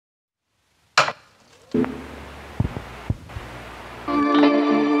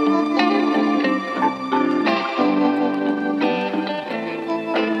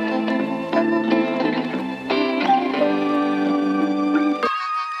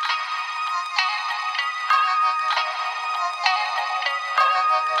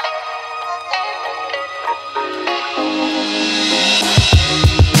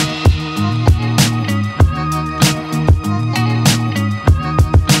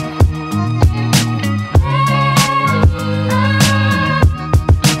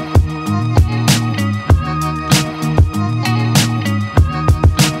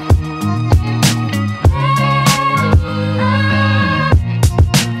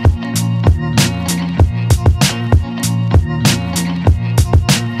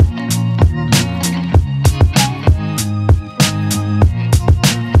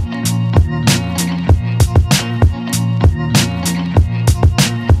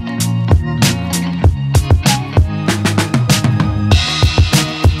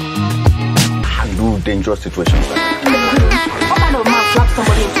dangerous situations like that. What kind of man slaps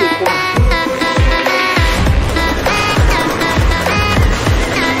somebody into a corner?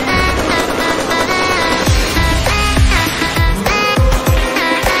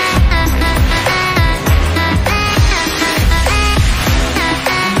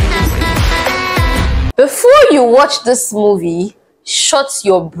 Before you watch this movie, shut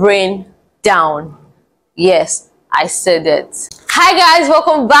your brain down. Yes, I said it. Hi guys,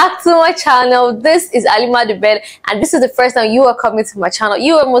 welcome back to my channel. This is Halimah TheBird, and this is the first time you are coming to my channel.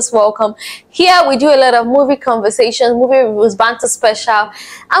 You are most welcome. Here we do a lot of movie conversations, movie reviews, banter special,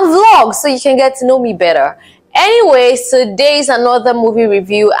 and vlogs, so you can get to know me better. Anyways, today is another movie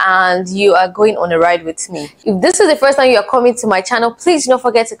review and you are going on a ride with me. If this is the first time you are coming to my channel, please don't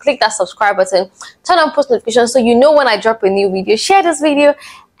forget to click that subscribe button, turn on post notifications so you know when I drop a new video. Share this video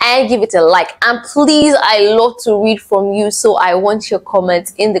and give it a like, and please, I love to read from you, so I want your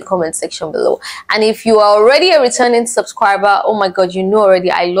comments in the comment section below. And if you are already a returning subscriber, oh my god, you know already,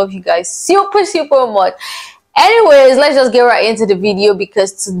 I love you guys super much. Anyways, let's just get right into the video,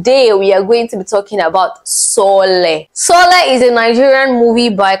 because today we are going to be talking about Soole. Soole is a Nigerian movie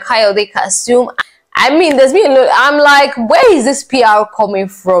by Kayode Kasum. I mean, there's been a lot. I'm like, where is this PR coming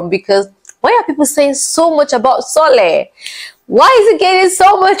from? Because why are people saying so much about Soole? Why is it getting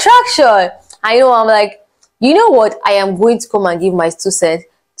so much traction? I know, I'm like, you know what? I am going to come and give my 2 cents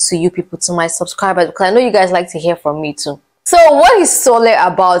to you people, to my subscribers, because I know you guys like to hear from me too. So what is Soole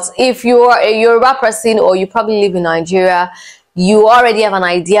about? If you are a Yoruba person or you probably live in Nigeria, you already have an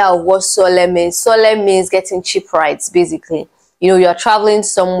idea of what Soole means. Soole means getting cheap rides, basically. You know, you're traveling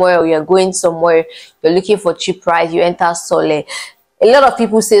somewhere or you're going somewhere, you're looking for cheap rides, you enter Soole. A lot of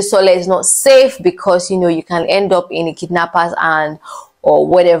people say Soole is not safe because, you know, you can end up in a kidnapper's hand or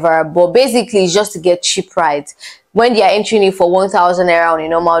whatever. But basically, it's just to get cheap rides. When they are entering it for 1,000 naira on a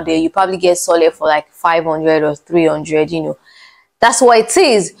normal day, you probably get Soole for like 500 or 300, you know. That's what it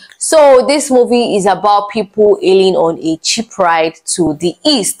is. So this movie is about people hailing on a cheap ride to the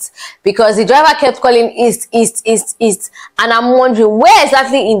east, because the driver kept calling east. And I'm wondering, where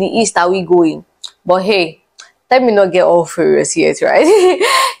exactly in the east are we going? But hey, let me not get all furious yet, right?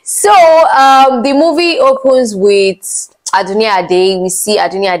 So the movie opens with Adunni Ade. We see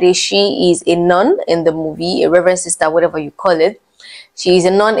Adunni Ade. She is a nun in the movie, a reverend sister, whatever you call it. She is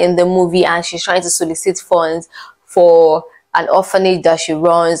a nun in the movie, and she's trying to solicit funds for an orphanage that she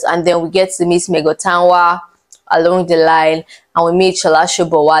runs. And then we get to meet Meg Otanwa along the line, and we meet Sola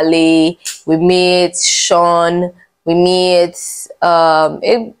Sobowale, we meet Sean, we meet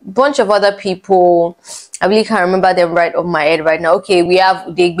a bunch of other people. I really can't remember them right off my head right now. Okay, we have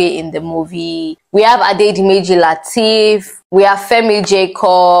Udegbe in the movie. We have Adedimeji Lateef. We have Femi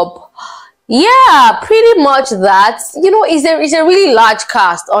Jacobs. Yeah, pretty much that. You know, it's a really large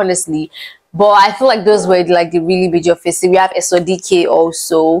cast, honestly. But I feel like those were like the really major faces. We have Eso Dike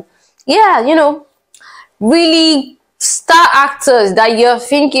also. Yeah, you know, really star actors that you're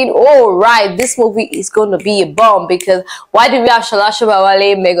thinking, oh right, this movie is going to be a bomb. Because why do we have Sola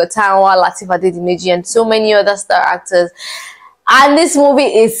Sobowale, Meg Otanwa, Lateef, Adedimeji, and so many other star actors, and this movie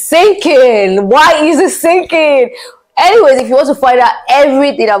is sinking? Why is it sinking? Anyways, if you want to find out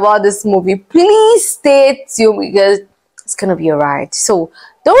everything about this movie, please stay tuned, because it's gonna be alright. So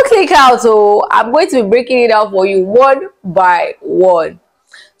don't click out. So I'm going to be breaking it out for you one by one.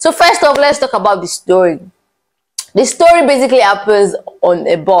 So first off, let's talk about the story. The story basically happens on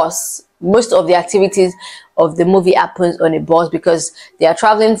a bus. Most of the activities of the movie happens on a bus, because they are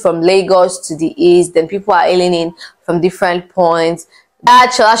traveling from Lagos to the east. Then people are hailing in from different points.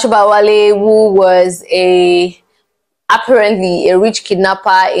 That Sola Sobowale, who was apparently a rich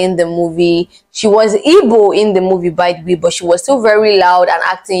kidnapper in the movie. She was Igbo in the movie, by the way, but she was still very loud and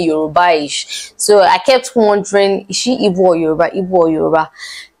acting Yoruba-ish. So I kept wondering, is she Igbo or Yoruba? Igbo or Yoruba?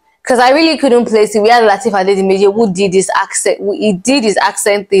 Because I really couldn't place it. We had Lateef Adedimeji, who did this accent. He did his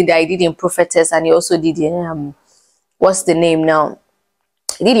accent thing that he did in Prophetess, and he also did what's the name now?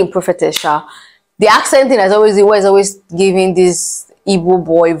 He did in Prophetess. The accent thing has always giving this Igbo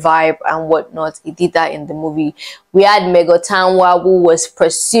boy vibe and whatnot. He did that in the movie. We had Meg Otanwa, who was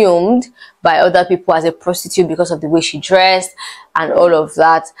presumed by other people as a prostitute because of the way she dressed and all of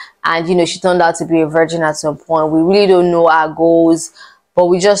that. And you know, she turned out to be a virgin at some point. We really don't know her goals, but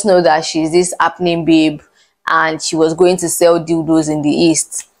we just know that she's this happening babe, and she was going to sell dildos in the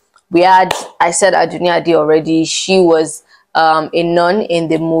east. We had, I said Adunni Ade already. She was a nun in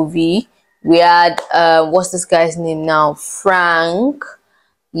the movie. We had what's this guy's name now? Frank.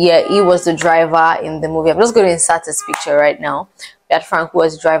 Yeah, he was the driver in the movie. I'm just going to insert his picture right now. We had Frank, who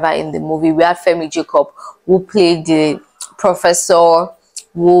was the driver in the movie. We had Femi Jacobs, who played the professor.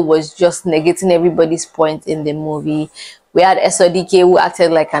 who was just negating everybody's point in the movie. We had Eso Dike, who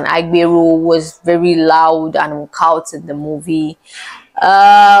acted like an Agbero, who was very loud and cult in the movie.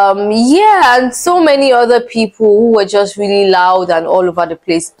 Yeah, and so many other people who were just really loud and all over the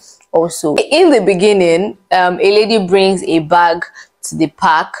place also. In the beginning, a lady brings a bag to the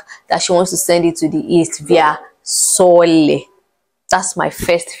park that she wants to send it to the east via Soole. That's my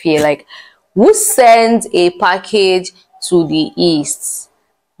first fear. Like, who sends a package to the east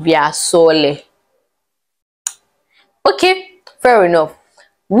via Soole? Okay, fair enough.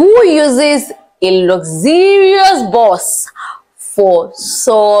 Who uses a luxurious bus for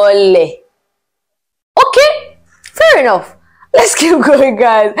Soole? Okay, fair enough. Let's keep going,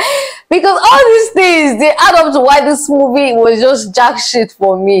 guys, because all these things, they add up to why this movie was just jack shit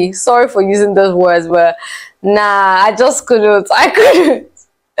for me. Sorry for using those words, but nah, I just couldn't. I couldn't.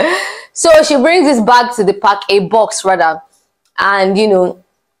 So she brings this bag to the park, a box rather, and you know,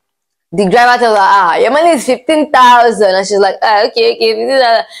 the driver tells her, your money is 15,000, and she's like, okay,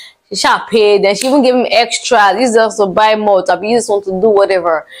 15,000. She shall pay. Then she even gave him extra. This is also buy more. I just want to do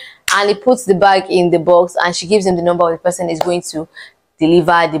whatever. And he puts the bag in the box, and she gives him the number of the person he's going to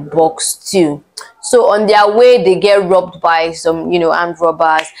deliver the box to. So on their way, they get robbed by some, you know, armed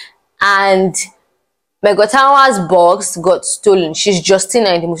robbers, and Meg Otanwa's box got stolen. She's Justina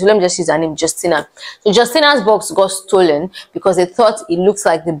in the movie. Let me just use her name, Justina. So Justina's box got stolen because they thought it looks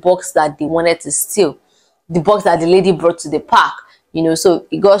like the box that they wanted to steal, the box that the lady brought to the park. You know, so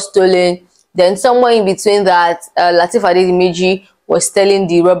it got stolen. Then somewhere in between that, Lateef Adedimeji was telling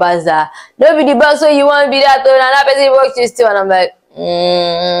the robbers that don't be the box, so you want to be that, and that person box you steal. And I'm like,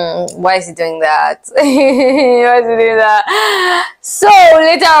 why is he doing that? Why is he doing that? So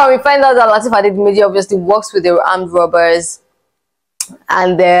later on, we find out that Lateef Adedimeji obviously works with the armed robbers.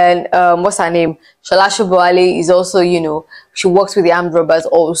 And then what's her name? Sola Sobowale is also, you know, she works with the armed robbers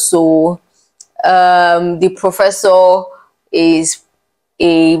also. The professor is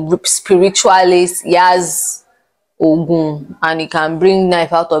a spiritualist. He has Ogun, and he can bring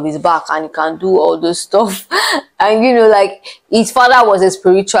knife out of his back, and he can do all those stuff. And you know, like, his father was a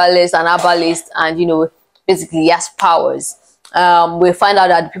spiritualist and herbalist, and you know, basically he has powers. We find out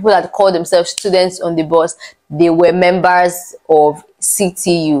that the people that call themselves students on the bus, they were members of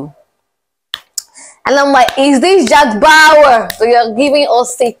CTU. And I'm like, is this Jack Bauer? So you're giving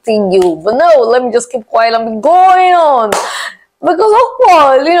us CTU? But no, let me just keep quiet and be going on. Because of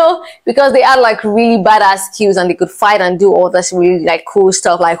what, you know, because they had like really badass skills, and they could fight and do all this really like cool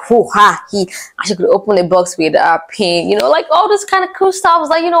stuff, like whoo ha he actually could open a box with a pin, you know, like all this kind of cool stuff,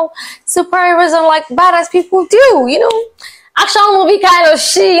 like, you know, superheroism, like badass people do, you know, action movie kind of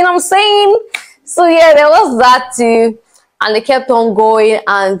shit, you know what I'm saying? So yeah, there was that too, and they kept on going,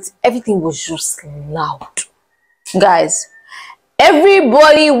 and everything was just loud, guys.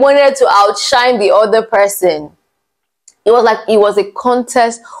 Everybody wanted to outshine the other person. It was like it was a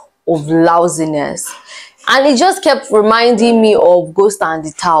contest of lousiness, and it just kept reminding me of Ghost and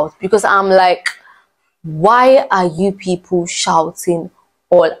the Tout, because I'm like, why are you people shouting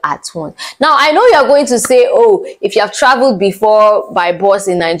all at once? Now I know you're going to say, oh, if you have traveled before by bus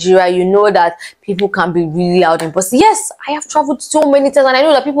in Nigeria, you know that people can be really loud in bus. Yes, I have traveled so many times, and I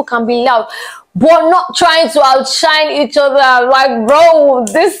know that people can be loud, but not trying to outshine each other. Like, bro,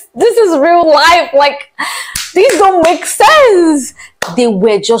 this is real life. Like, these don't make sense. They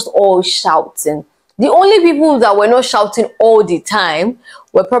were just all shouting. The only people that were not shouting all the time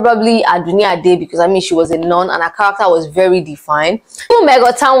were probably Adunni Ade, because I mean, she was a nun and her character was very defined. Meg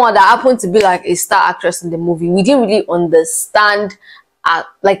Otanwa, that happened to be like a star actress in the movie, we didn't really understand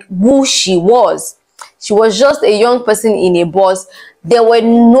like who she was. She was just a young person in a bus. There were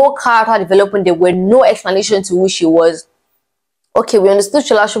no character development. There were no explanation to who she was. Okay, we understood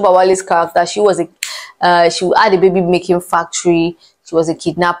Sola Sobowale's character. She was she had a baby making factory. She was a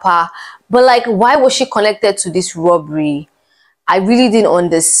kidnapper. But like, why was she connected to this robbery? I really didn't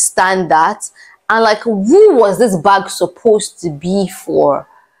understand that. And like, who was this bag supposed to be for?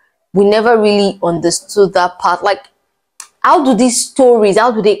 We never really understood that part. Like, how do these stories,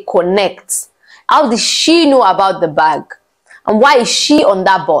 how do they connect? How did she know about the bag? And why is she on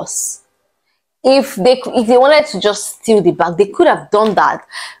that bus? If they wanted to just steal the bag, they could have done that.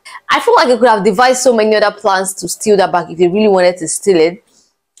 I feel like they could have devised so many other plans to steal that bag if they really wanted to steal it.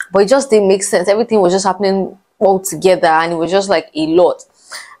 But it just didn't make sense. Everything was just happening all together, and it was just like a lot.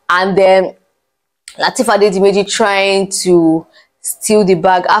 And then Lateef Adedimeji trying to steal the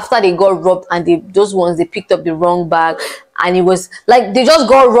bag after they got robbed, and they picked up the wrong bag, and it was like they just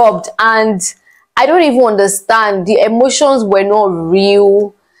got robbed, and I don't even understand. The emotions were not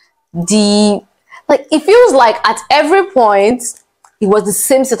real. Like, it feels like at every point it was the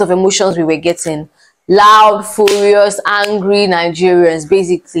same set of emotions we were getting. Loud, furious, angry Nigerians,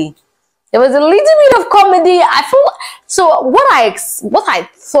 basically. There was a little bit of comedy. I feel so. What I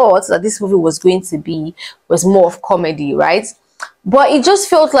thought that this movie was going to be was more of comedy, right? But it just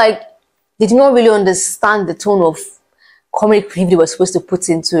felt like they did not really understand the tone of comedy relief they were supposed to put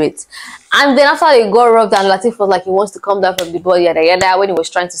into it. And then after they got robbed and Lateef was like he wants to come down from the ball, yada yada, when he was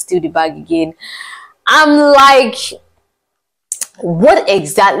trying to steal the bag again, I'm like, what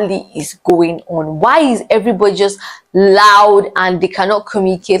exactly is going on? Why is everybody just loud and they cannot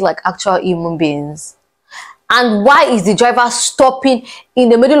communicate like actual human beings? And why is the driver stopping in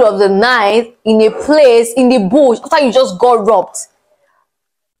the middle of the night in a place in the bush after you just got robbed?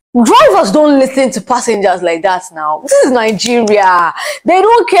 Drivers don't listen to passengers like that now. This is Nigeria. They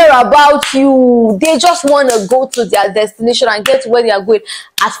don't care about you. They just want to go to their destination and get to where they are going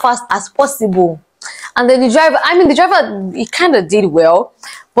as fast as possible. And then the driver, he kind of did well,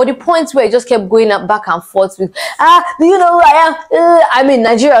 but the points where he just kept going up back and forth with, do you know who I am?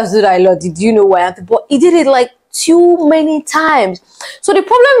 Nigerians do that a lot. Did you know who I am? But he did it like too many times. So the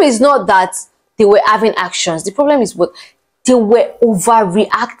problem is not that they were having actions. The problem is what they were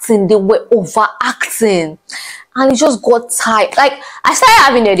overreacting. They were overacting, and it just got tight. Like I started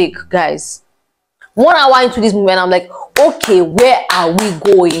having a headache, guys. 1 hour into this movie, and I'm like, okay, where are we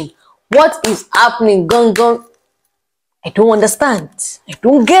going? What is happening? Gun. I don't understand. I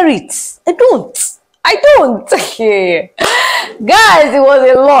don't get it. I don't. Yeah. Guys, it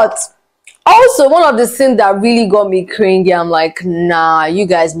was a lot. Also, one of the things that really got me cringy, I'm like, nah, you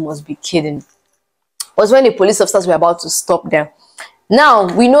guys must be kidding, was when the police officers were about to stop them.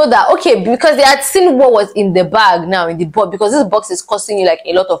 Now, we know that, okay, because they had seen what was in the bag now, in the box, because this box is causing you like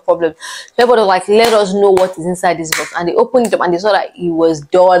a lot of problems. So everybody was like, let us know what is inside this box. And they opened it up and they saw that it was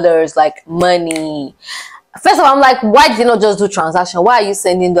dollars, like money. First of all, I'm like, why did they not just do transaction? Why are you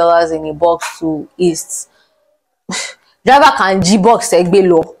sending dollars in a box to East? Driver can G-box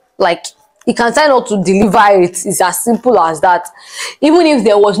below. Like, he can sign up to deliver it. It's as simple as that. Even if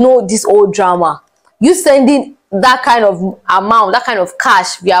there was no this old drama, you sending that kind of amount, that kind of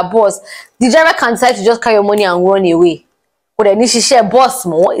cash via boss, the driver can decide to just carry your money and run away. But then she share boss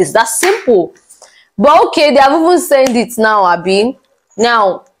more. It's that simple. But okay, they have even sent it now, Abi.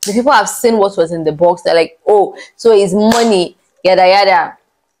 Now the people have seen what was in the box. They're like, oh, so it's money, yada yada.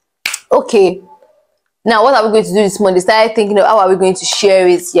 Okay. Now what are we going to do this month? They started thinking of how are we going to share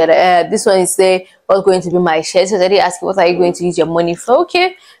it, yada. This one is say what's going to be my share. So they ask you, what are you going to use your money for?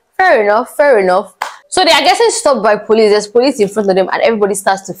 Okay, fair enough, fair enough. So they are getting stopped by police. There's police in front of them, and everybody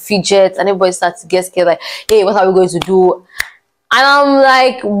starts to fidget, and everybody starts to get scared. Like, hey, what are we going to do? And I'm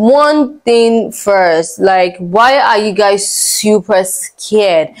like, one thing first, like, why are you guys super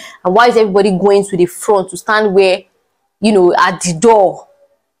scared? And why is everybody going to the front to stand where, you know, at the door?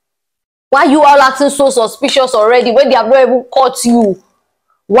 Why are you all acting so suspicious already when they have not even caught you?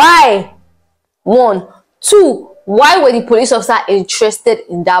 Why? 1. 2. Why were the police officer interested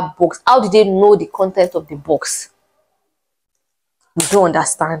in that box? How did they know the content of the box? We don't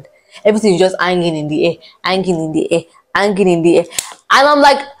understand. Everything is just hanging in the air, hanging in the air, hanging in the air. And I'm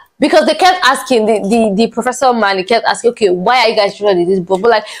like, because they kept asking, the professor man, he kept asking, okay, why are you guys interested in this book?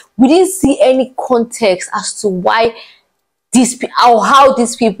 But like, we didn't see any context as to why how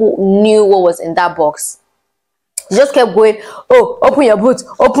these people knew what was in that box. He just kept going, oh, open your boot,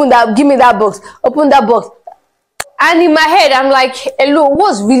 open that, give me that box, open that box. And in my head, I'm like, hello,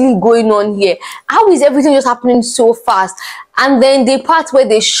 what's really going on here? How is everything just happening so fast? And then the part where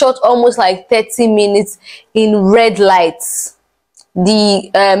they shot almost like 30 minutes in red lights,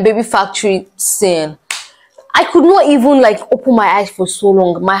 the baby factory scene. I could not even like open my eyes for so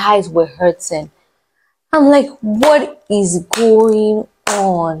long. My eyes were hurting. I'm like, what is going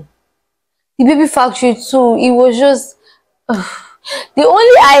on? The baby factory too, it was just... The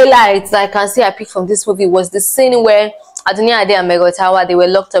only highlights I can say I picked from this movie was the scene where Adunni Ade and Meg Otanwa, they were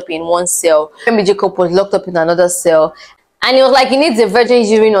locked up in one cell. Femi Jacobs was locked up in another cell. And it was like he needs a virgin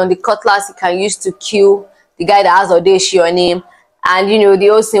urine on the cutlass he can use to kill the guy that has Odeshi on him. And you know, the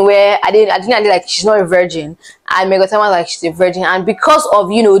whole scene where Adunni Ade like she's not a virgin, and Meg Otanwa like she's a virgin. And because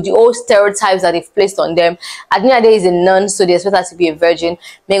of, you know, the old stereotypes that they've placed on them, Adunni Ade is a nun, so they expect her to be a virgin.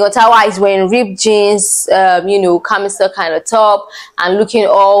 Meg Otanwa is wearing ripped jeans, you know, camisole kind of top, and looking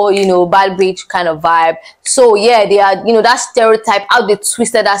all, you know, bad bitch kind of vibe. So yeah, they are, you know, that stereotype, how they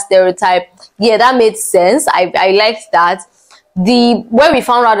twisted that stereotype. Yeah, that made sense. I liked that. Where we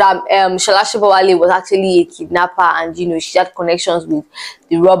found out that Sola Sobowale was actually a kidnapper, and you know, she had connections with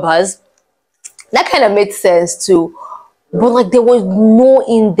the robbers, that kind of made sense too. But like, there was no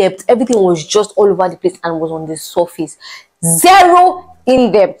in-depth, everything was just all over the place and was on the surface. Zero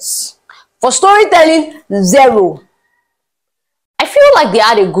in-depth. For storytelling, zero. I feel like they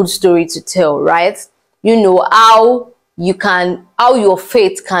had a good story to tell, right? You know, how your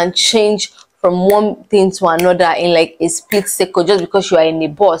fate can change from one thing to another in like a split second just because you are in a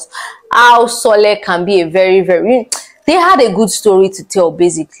bus. How Soole can be a very, very... They had a good story to tell,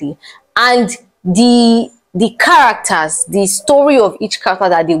 basically. And the characters, the story of each character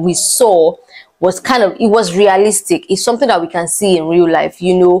that we saw was it was realistic. It's something that we can see in real life,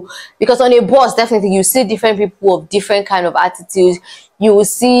 you know, because on a bus, definitely you see different people of different kind of attitudes. You will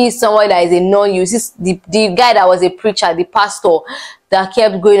see someone that is a nun, you see the guy that was a preacher, the pastor that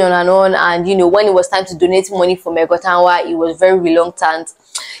kept going on, and you know, when it was time to donate money for Meg Otanwa, he was very reluctant.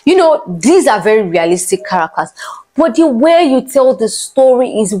 You know, these are very realistic characters, but the way you tell the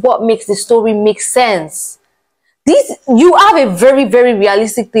story is what makes the story make sense. You have a very, very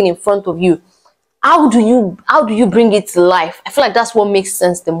realistic thing in front of you. How do you bring it to life? I feel like that's what makes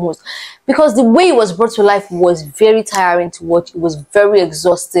sense the most, because the way it was brought to life was very tiring to watch. It was very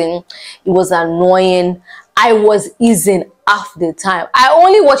exhausting. It was annoying. I was easing half the time. I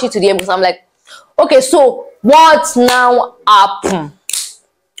only watch it to the end because I'm like, okay, so what now happen?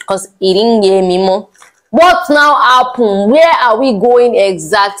 Because it didn't get me more. What now happen? Where are we going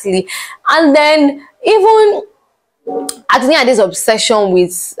exactly? And then even Adunni Ade's obsession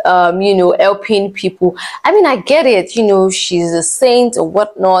with you know, helping people. I mean, I get it, you know, she's a saint or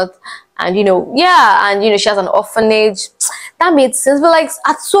whatnot, and you know, yeah, and you know, she has an orphanage. That made sense, but like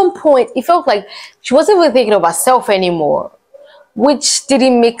at some point it felt like she wasn't even thinking of herself anymore, which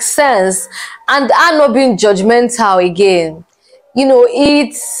didn't make sense. And I'm not being judgmental again, you know,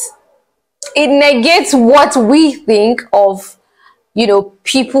 it negates what we think of, you know,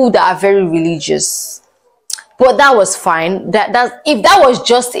 people that are very religious. But that was fine. If that was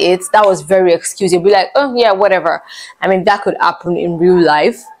just it, that was very excusable. Be like, oh yeah, whatever. I mean, that could happen in real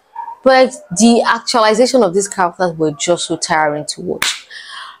life. But the actualization of these characters were just so tiring to watch.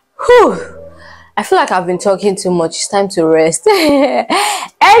 Whew. I feel like I've been talking too much. It's time to rest.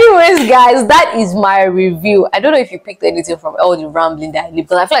 Anyways, guys, that is my review. I don't know if you picked anything from all the rambling that I did,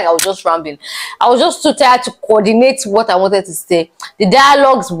 because I feel like I was just rambling. I was just too tired to coordinate what I wanted to say. The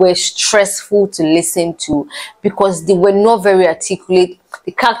dialogues were stressful to listen to because they were not very articulate.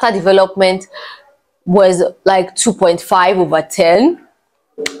 The character development was like 2.5/10.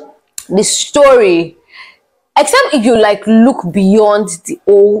 The story, except if you like look beyond the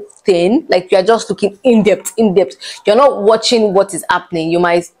whole thing, like you're just looking in depth, you're not watching what is happening, you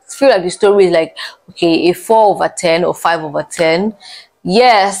might feel like the story is like, okay, a 4/10 or 5/10.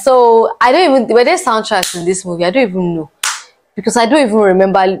 Yeah, so I don't even, were there soundtracks in this movie? I don't even know, because I don't even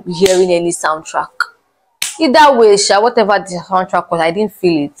remember hearing any soundtrack. Either way, whatever the soundtrack was, I didn't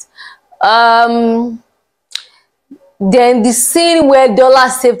feel it. Then the scene where Dollar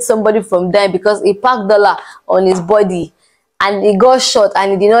saved somebody from dying because he packed Dollar on his body and he got shot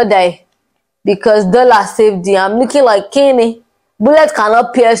and he did not die because Dollar saved him. I'm looking like, Kenny, bullet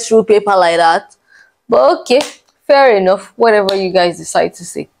cannot pierce through paper like that. But okay, fair enough, whatever you guys decide to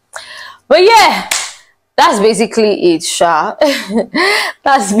say. But yeah, that's basically it, Sha.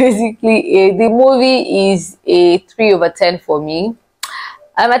 That's basically it. The movie is a 3/10 for me.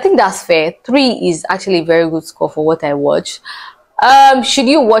 I think that's fair. 3 is actually a very good score for what I watched. Should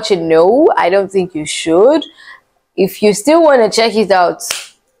you watch it? No, I don't think you should. If you still want to check it out,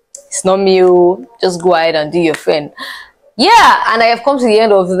 it's not me. Just go ahead and do your thing. Yeah, and I have come to the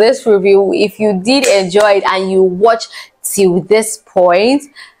end of this review. If you did enjoy it and you watched till this point,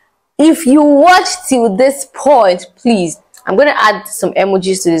 please, I'm going to add some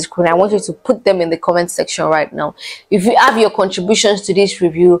emojis to this screen. I want you to put them in the comment section right now. If you have your contributions to this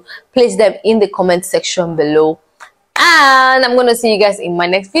review, place them in the comment section below. And I'm going to see you guys in my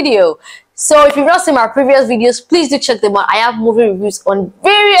next video. So if you've not seen my previous videos, please do check them out. I have movie reviews on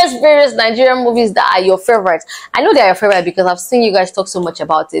various Nigerian movies that are your favorites. I know they are your favorite because I've seen you guys talk so much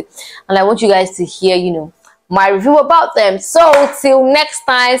about it. And I want you guys to hear, you know, my review about them. So till next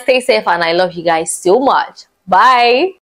time, stay safe and I love you guys so much. Bye.